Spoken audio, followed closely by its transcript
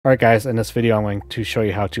Alright guys, in this video I'm going to show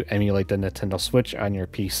you how to emulate the Nintendo Switch on your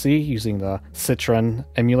PC using the Citron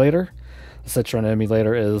emulator. The Citron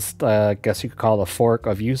emulator is, I guess you could call it a fork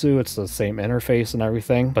of Yuzu. It's the same interface and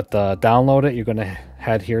everything. But to download it, you're going to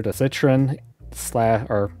head here to citron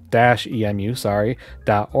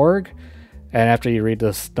 -emu.org. And after you read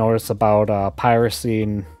this notice about piracy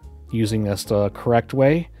and using this the correct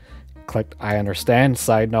way, click I understand.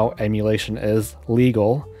 Side note, emulation is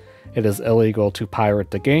legal. It is illegal to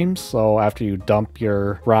pirate the games, so after you dump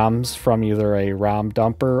your ROMs from either a ROM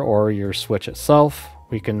dumper or your Switch itself,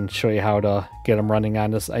 we can show you how to get them running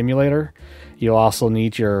on this emulator. You'll also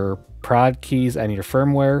need your prod keys and your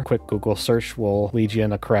firmware. Quick Google search will lead you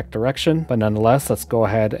in the correct direction, but nonetheless, let's go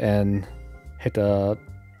ahead and hit the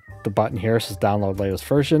button here. It says download latest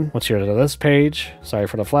version. Once you're to this page, sorry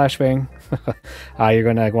for the flashbang, you're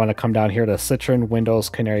going to want to come down here to Citron Windows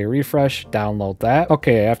Canary Refresh, download that.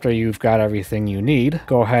 Okay, after you've got everything you need,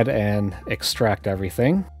 go ahead and extract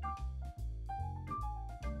everything.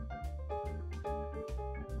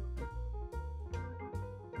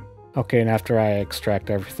 Okay, and after I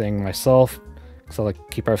extract everything myself, so I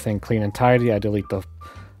keep everything clean and tidy, I delete the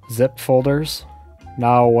zip folders.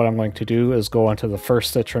 Now what I'm going to do is go into the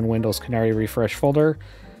first Citron Windows Canary Refresh folder,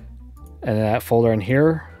 and in that folder in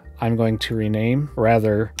here, I'm going to rename,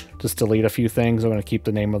 rather just delete a few things. I'm going to keep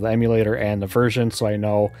the name of the emulator and the version so I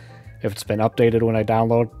know if it's been updated when I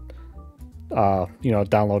download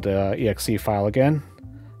the exe file again.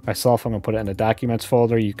 Myself, I'm going to put it in the documents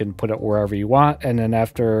folder. You can put it wherever you want, and then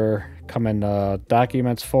after come in the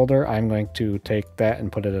documents folder, I'm going to take that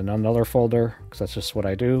and put it in another folder because that's just what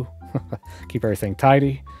I do. Keep everything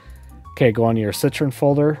tidy. Okay, go into your Citron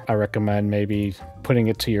folder. I recommend maybe putting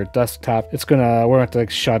it to your desktop. We're going to have to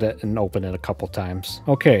shut it and open it a couple times.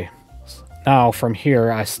 Okay, now from here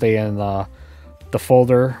I stay in the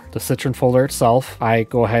folder, the Citron folder itself. I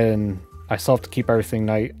go ahead and I still have to keep everything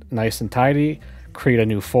nice and tidy. Create a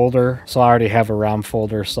new folder. So I already have a ROM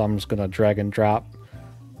folder, so I'm just going to drag and drop.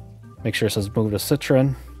 Make sure it says move to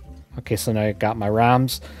Citron. Okay, so now I got my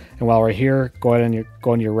ROMs. And while we're here, go ahead and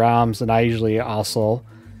go into your ROMs, and I usually also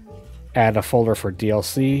add a folder for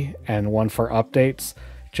DLC and one for updates,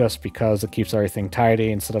 just because it keeps everything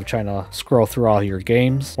tidy instead of trying to scroll through all your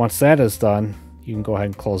games. Once that is done, you can go ahead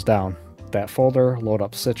and close down that folder, load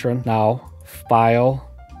up Citron. Now, File,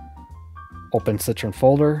 open Citron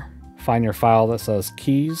folder, find your file that says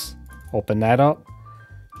keys, open that up.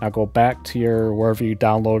 Now go back to your wherever you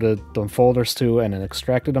downloaded the folders to and then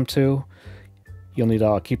extracted them to. You'll need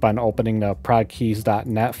to keep on opening the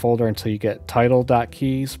prodkeys.net folder until you get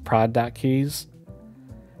title.keys, prod.keys.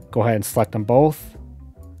 Go ahead and select them both.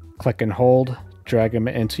 Click and hold, drag them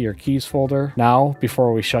into your keys folder. Now,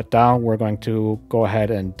 before we shut down, we're going to go ahead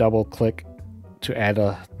and double click to add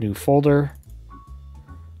a new folder.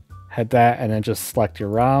 Head that and then just select your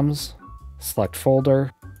ROMs, select folder.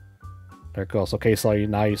 There it goes. Okay, so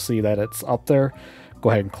now you see that it's up there. Go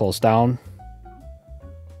ahead and close down,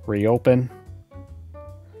 reopen.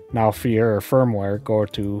 Now for your firmware, go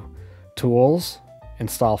to Tools,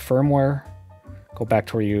 Install Firmware, go back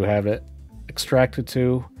to where you have it extracted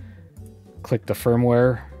to, click the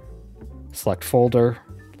firmware, select folder,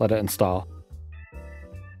 let it install.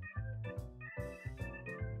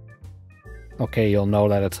 Okay, you'll know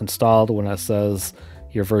that it's installed when it says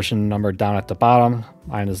your version number down at the bottom.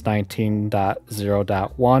 Mine is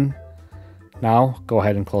 19.0.1. Now, go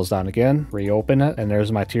ahead and close down again, reopen it, and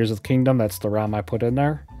there's my Tears of the Kingdom. That's the ROM I put in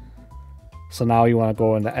there. So now you want to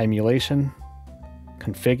go into Emulation,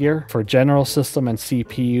 Configure. For general system and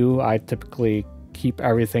CPU, I typically keep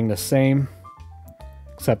everything the same,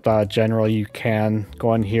 except general, you can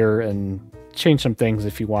go in here and change some things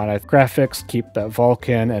if you want. Graphics, keep that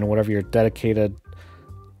Vulkan and whatever your dedicated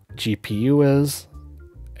GPU is.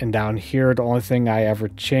 And down here, the only thing I ever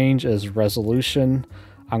change is resolution.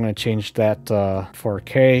 I'm going to change that to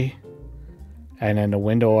 4K. And then the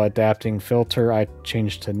window adapting filter, I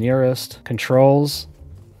changed to nearest. Controls,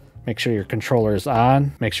 make sure your controller is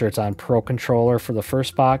on. Make sure it's on Pro Controller for the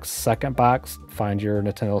first box. Second box, find your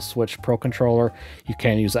Nintendo Switch Pro Controller. You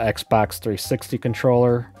can use the Xbox 360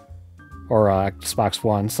 controller or Xbox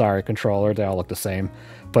One, sorry, controller. They all look the same.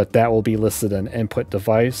 But that will be listed in input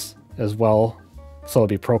device as well. So it'll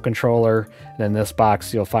be Pro Controller. And in this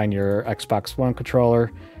box, you'll find your Xbox One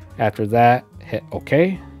controller. After that, hit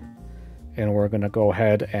OK. And we're going to go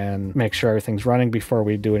ahead and make sure everything's running before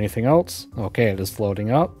we do anything else. Okay, it is loading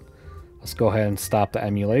up. Let's go ahead and stop the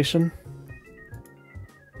emulation.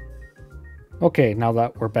 Okay, now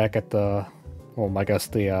that we're back at the, well, I guess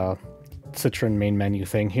the Citron main menu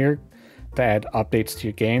thing here, to add updates to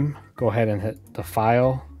your game, go ahead and hit the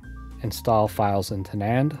File, install files into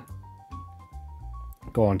NAND.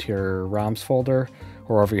 Go into your ROMs folder,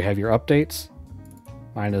 wherever you have your updates.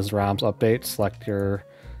 Mine is ROMs update. Select your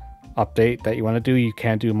update that you want to do. You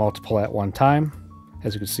can do multiple at one time.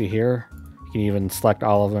 As you can see here, you can even select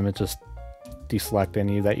all of them and just deselect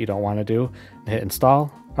any that you don't want to do and hit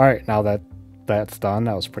install. All right, now that that's done,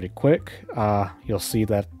 that was pretty quick. You'll see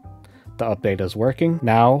that the update is working.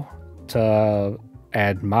 Now to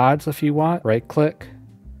add mods, if you want, right click,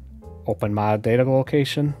 open mod data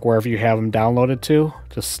location. Wherever you have them downloaded to,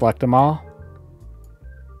 just select them all,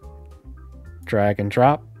 drag and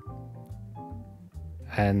drop,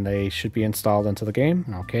 and they should be installed into the game.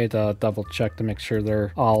 Okay, to double check to make sure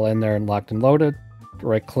they're all in there and locked and loaded,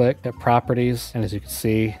 right click, hit properties, and as you can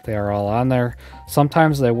see, they are all on there.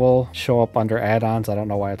 Sometimes they will show up under add-ons. I don't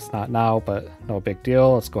know why it's not now, but no big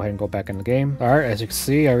deal. Let's go ahead and go back in the game. All right, as you can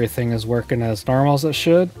see, everything is working as normal as it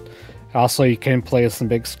should. Also, you can play this in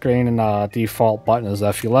big screen, and the default button is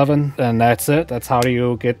F11. And that's it. That's how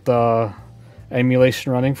you get the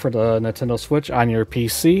emulation running for the Nintendo Switch on your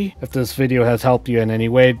PC. If this video has helped you in any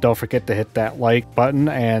way, don't forget to hit that like button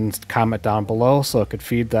and comment down below so it could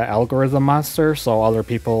feed the algorithm monster so other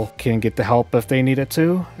people can get the help if they need it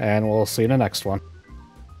too. And we'll see you in the next one.